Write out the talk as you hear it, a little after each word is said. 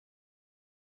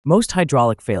Most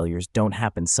hydraulic failures don't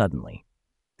happen suddenly.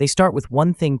 They start with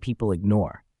one thing people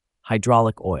ignore: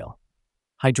 hydraulic oil.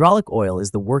 Hydraulic oil is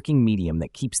the working medium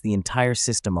that keeps the entire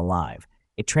system alive.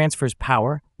 It transfers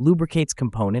power, lubricates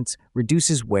components,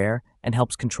 reduces wear, and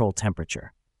helps control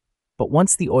temperature. But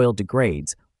once the oil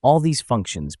degrades, all these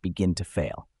functions begin to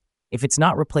fail. If it's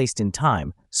not replaced in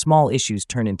time, small issues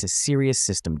turn into serious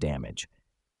system damage.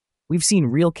 We've seen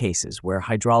real cases where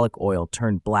hydraulic oil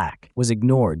turned black, was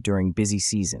ignored during busy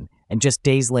season, and just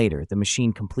days later, the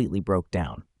machine completely broke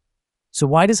down. So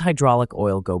why does hydraulic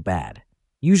oil go bad?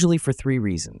 Usually for three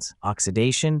reasons: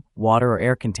 oxidation, water or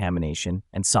air contamination,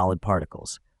 and solid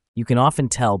particles. You can often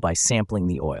tell by sampling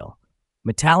the oil.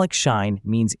 Metallic shine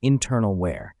means internal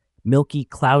wear. Milky,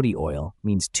 cloudy oil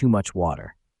means too much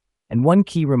water. And one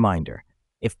key reminder: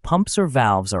 if pumps or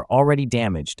valves are already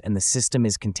damaged and the system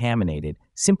is contaminated,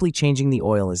 simply changing the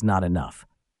oil is not enough.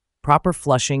 Proper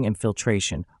flushing and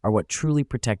filtration are what truly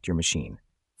protect your machine.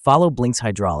 Follow Blince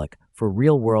Hydraulic for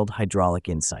real-world hydraulic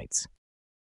insights.